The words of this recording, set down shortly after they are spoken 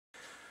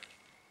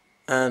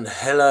And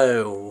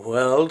hello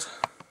world.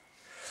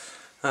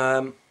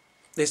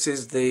 This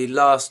is the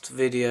last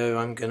video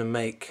I'm going to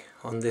make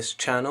on this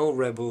channel,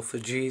 Rebel for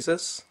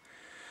Jesus,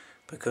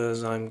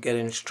 because I'm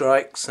getting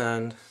strikes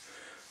and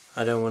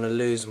I don't want to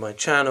lose my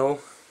channel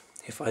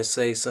if I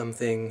say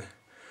something,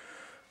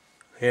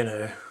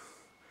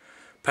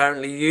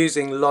 apparently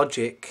using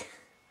logic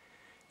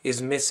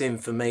is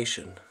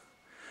misinformation.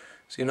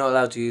 So you're not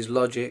allowed to use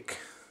logic.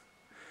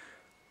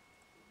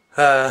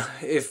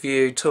 If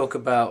you talk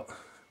about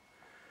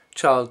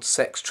child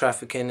sex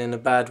trafficking in a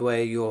bad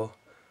way, you're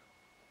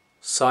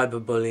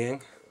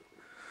cyberbullying.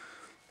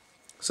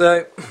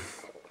 So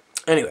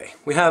anyway,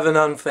 we have an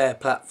unfair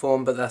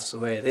platform, but that's the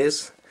way it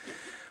is.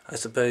 I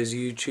suppose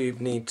YouTube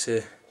need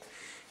to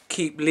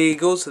keep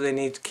legal, so they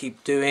need to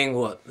keep doing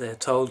what they're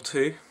told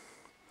to.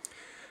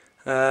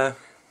 Where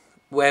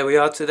we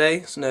are today,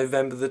 it's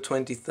November the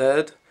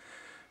 23rd.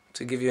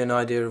 To give you an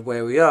idea of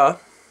where we are,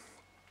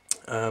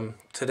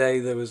 today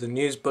there was a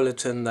news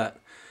bulletin that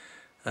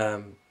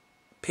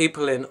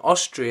people in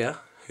Austria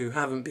who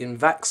haven't been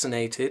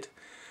vaccinated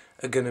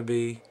are going to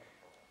be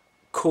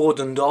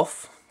cordoned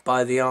off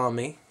by the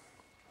army,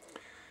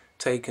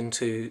 taken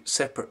to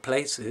separate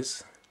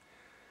places.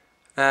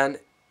 And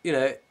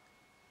if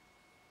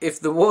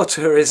the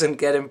water isn't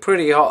getting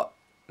pretty hot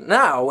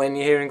now when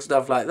you're hearing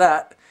stuff like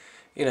that,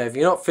 if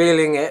you're not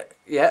feeling it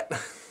yet,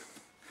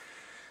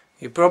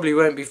 you probably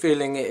won't be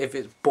feeling it if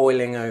it's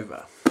boiling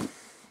over.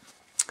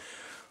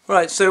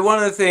 Right, so one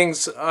of the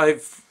things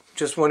I've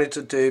just wanted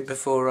to do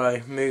before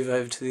I move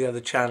over to the other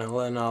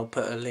channel, and I'll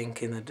put a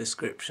link in the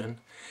description,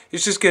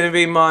 it's just going to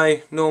be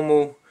my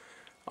normal,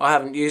 I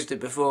haven't used it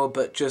before,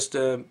 but just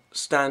a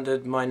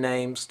standard, my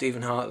name,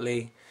 Stephen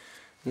Hartley,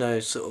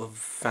 no sort of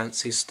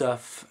fancy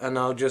stuff, and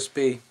I'll just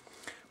be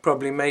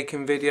probably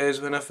making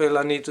videos when I feel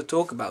I need to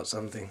talk about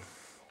something.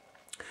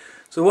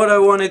 So what I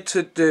wanted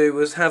to do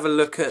was have a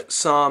look at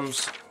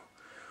Psalms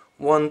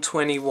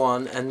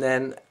 121 and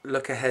then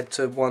look ahead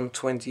to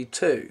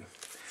 122,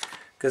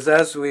 because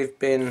as we've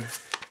been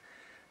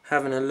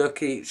having a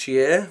look each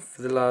year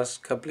for the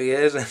last couple of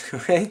years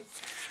anyway,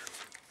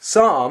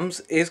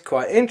 Psalms is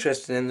quite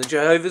interesting, and the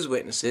Jehovah's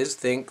Witnesses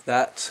think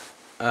that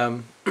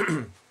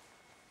the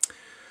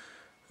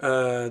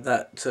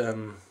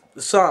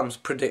Psalms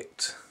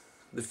predict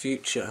the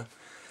future,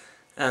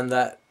 and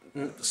that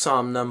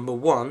Psalm number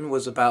 1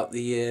 was about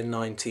the year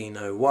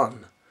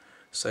 1901.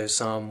 So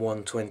Psalm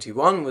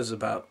 121 was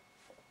about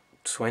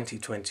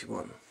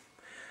 2021.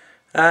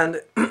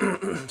 And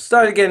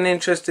started getting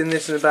interested in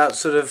this in about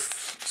sort of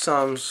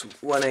Psalms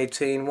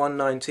 118,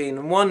 119,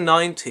 and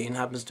 119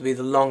 happens to be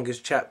the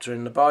longest chapter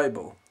in the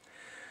Bible.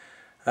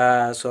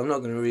 So I'm not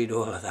going to read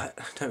all of that,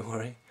 don't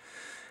worry.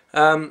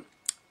 And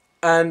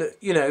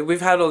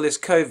we've had all this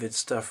COVID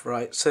stuff,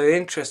 right? So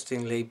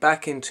interestingly,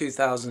 back in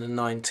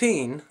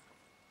 2019,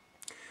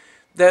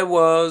 there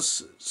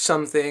was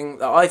something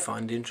that I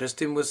find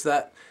interesting, was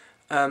that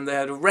they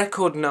had a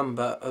record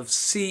number of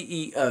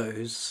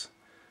CEOs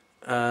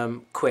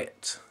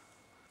quit.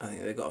 I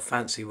think they got a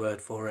fancy word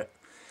for it.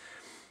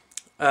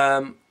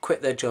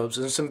 Quit their jobs,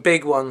 and some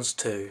big ones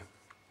too.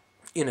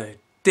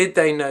 Did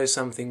they know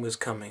something was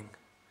coming?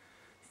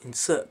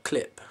 Insert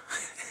clip.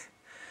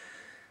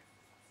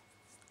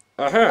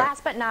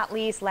 Last but not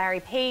least,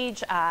 Larry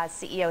Page,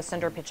 CEO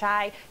Sundar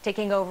Pichai,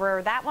 taking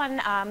over that one.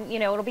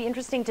 It'll be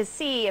interesting to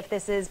see if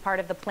this is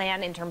part of the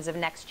plan in terms of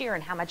next year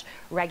and how much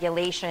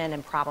regulation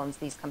and problems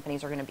these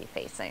companies are going to be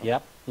facing.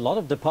 Yep, a lot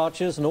of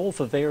departures and all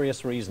for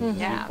various reasons,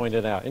 as you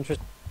pointed out.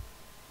 Interesting.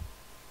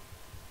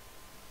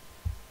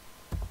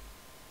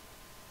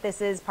 This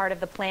is part of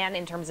the plan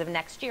in terms of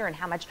next year and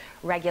how much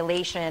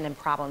regulation and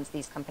problems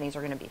these companies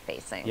are going to be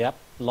facing. Yep,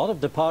 a lot of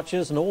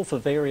departures and all for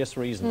various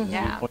reasons.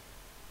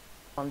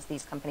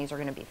 These companies are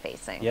going to be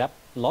facing. Yep,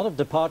 a lot of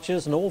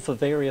departures and all for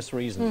various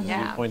reasons,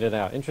 as you pointed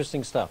out.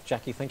 Interesting stuff.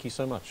 Jackie, thank you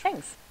so much.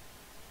 Thanks.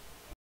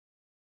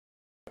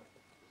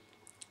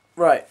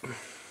 Right.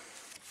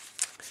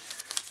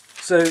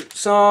 So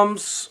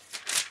Psalms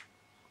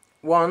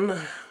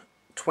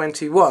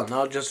 121,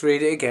 I'll just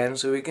read it again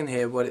so we can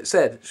hear what it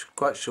said. It's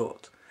quite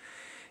short.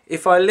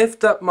 If I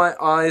lift up my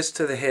eyes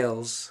to the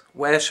hills,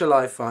 where shall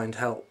I find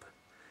help?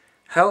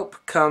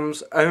 Help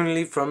comes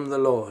only from the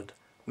Lord,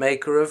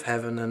 maker of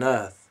heaven and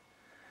earth.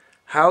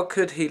 How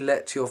could he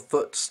let your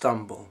foot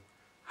stumble?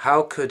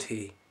 How could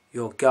he,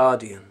 your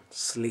guardian,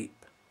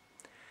 sleep?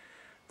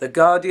 The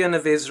guardian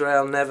of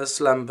Israel never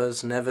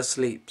slumbers, never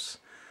sleeps.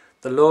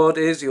 The Lord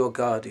is your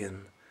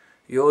guardian,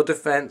 your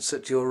defense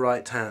at your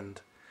right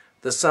hand.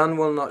 The sun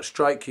will not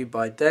strike you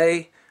by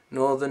day,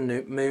 nor the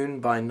moon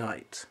by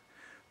night.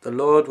 The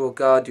Lord will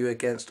guard you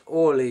against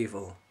all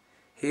evil.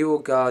 He will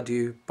guard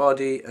you,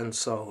 body and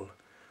soul.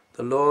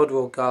 The Lord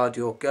will guard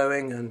your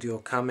going and your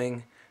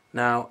coming,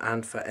 now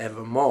and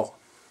forevermore.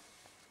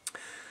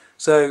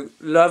 So,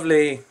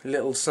 lovely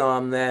little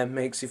psalm there,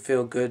 makes you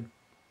feel good.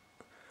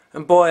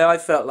 And boy, I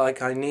felt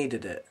like I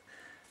needed it.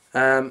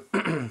 And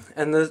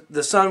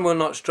the sun will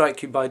not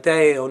strike you by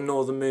day, or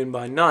nor the moon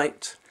by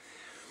night.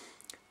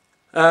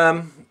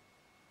 I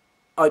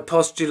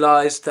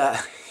postulated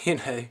that,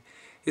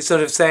 it's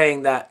sort of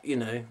saying that, you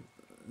know,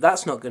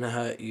 that's not going to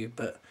hurt you,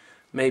 but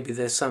maybe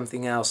there's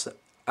something else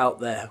out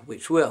there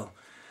which will.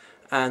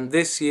 And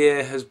this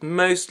year has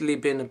mostly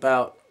been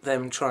about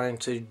them trying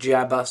to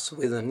jab us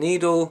with a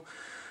needle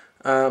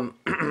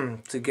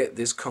to get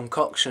this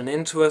concoction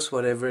into us,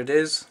 whatever it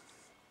is.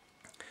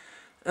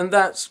 And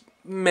that's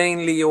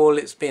mainly all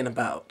it's been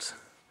about.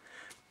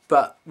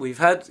 But we've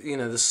had, you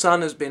know, the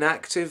sun has been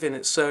active in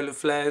its solar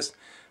flares.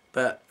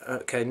 But,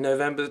 okay,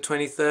 November the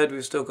 23rd,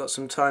 we've still got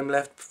some time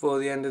left before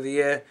the end of the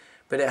year.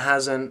 But it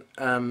hasn't,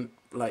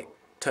 like,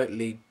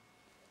 totally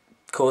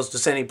caused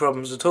us any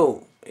problems at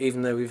all.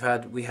 Even though we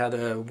had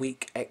a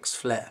weak X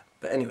flare.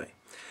 But anyway.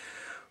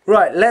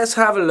 Right, let's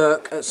have a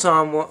look at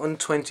Psalm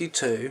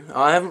 122.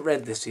 I haven't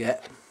read this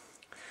yet.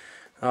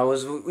 I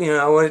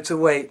wanted to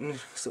wait and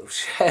sort of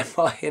share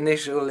my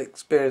initial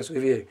experience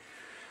with you.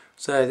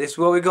 So this is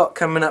what we got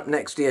coming up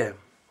next year.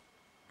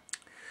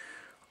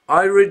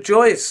 I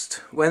rejoiced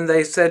when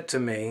they said to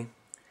me,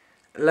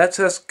 "Let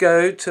us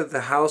go to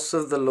the house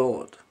of the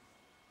Lord.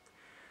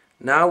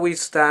 Now we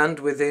stand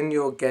within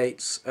your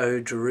gates, O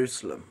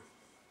Jerusalem.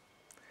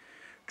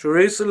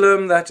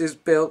 Jerusalem that is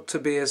built to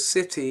be a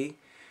city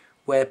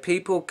where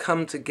people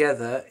come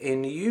together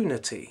in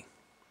unity,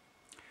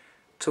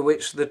 to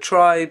which the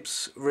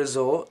tribes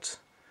resort,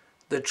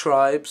 the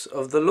tribes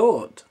of the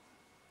Lord,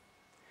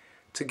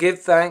 to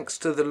give thanks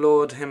to the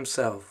Lord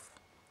himself,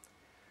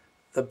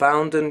 the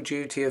bounden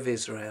duty of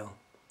Israel.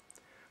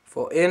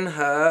 For in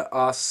her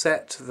are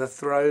set the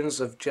thrones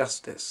of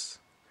justice,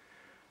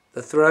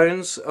 the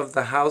thrones of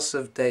the house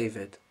of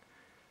David.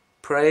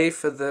 Pray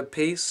for the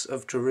peace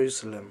of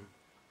Jerusalem.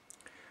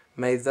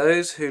 May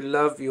those who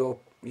love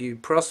you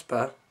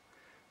prosper.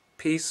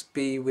 Peace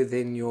be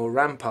within your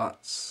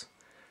ramparts,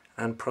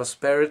 and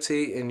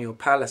prosperity in your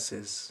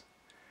palaces.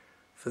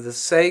 For the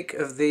sake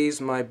of these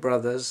my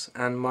brothers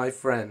and my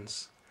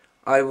friends,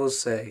 I will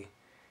say,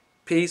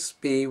 peace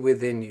be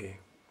within you.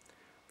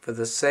 For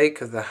the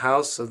sake of the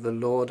house of the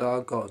Lord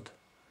our God,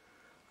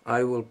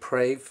 I will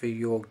pray for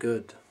your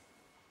good."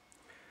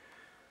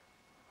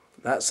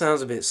 That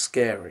sounds a bit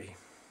scary,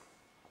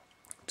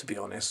 to be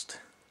honest.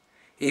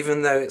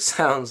 Even though it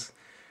sounds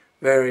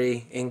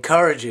very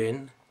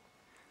encouraging,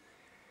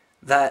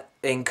 that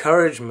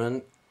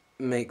encouragement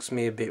makes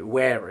me a bit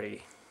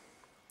wary.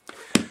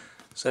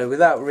 So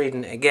without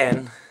reading it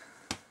again,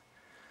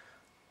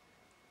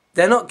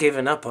 they're not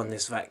giving up on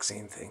this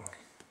vaccine thing.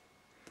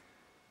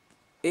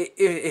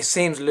 It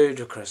seems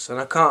ludicrous, and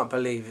I can't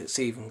believe it's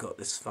even got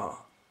this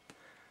far.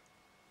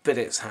 But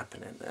it's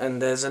happening,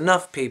 and there's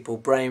enough people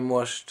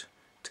brainwashed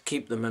to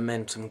keep the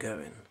momentum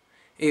going,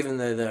 even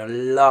though there are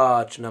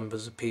large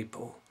numbers of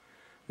people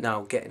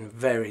now getting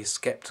very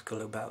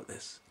skeptical about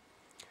this.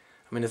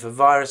 I mean, if a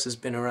virus has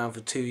been around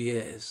for 2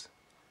 years,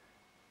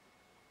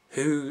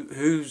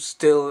 who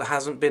still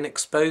hasn't been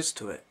exposed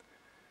to it?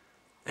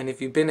 And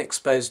if you've been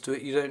exposed to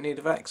it, you don't need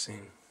a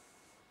vaccine.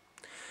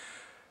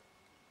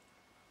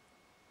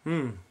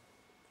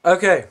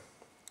 Okay.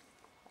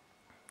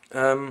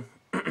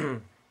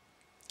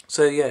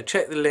 So yeah,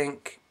 check the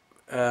link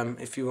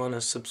if you want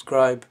to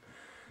subscribe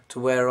to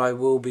where I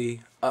will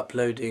be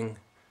uploading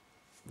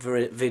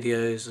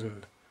videos,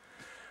 and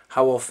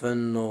how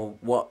often or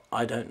what,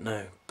 I don't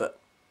know, but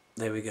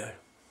there we go.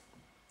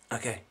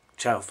 Okay,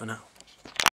 ciao for now.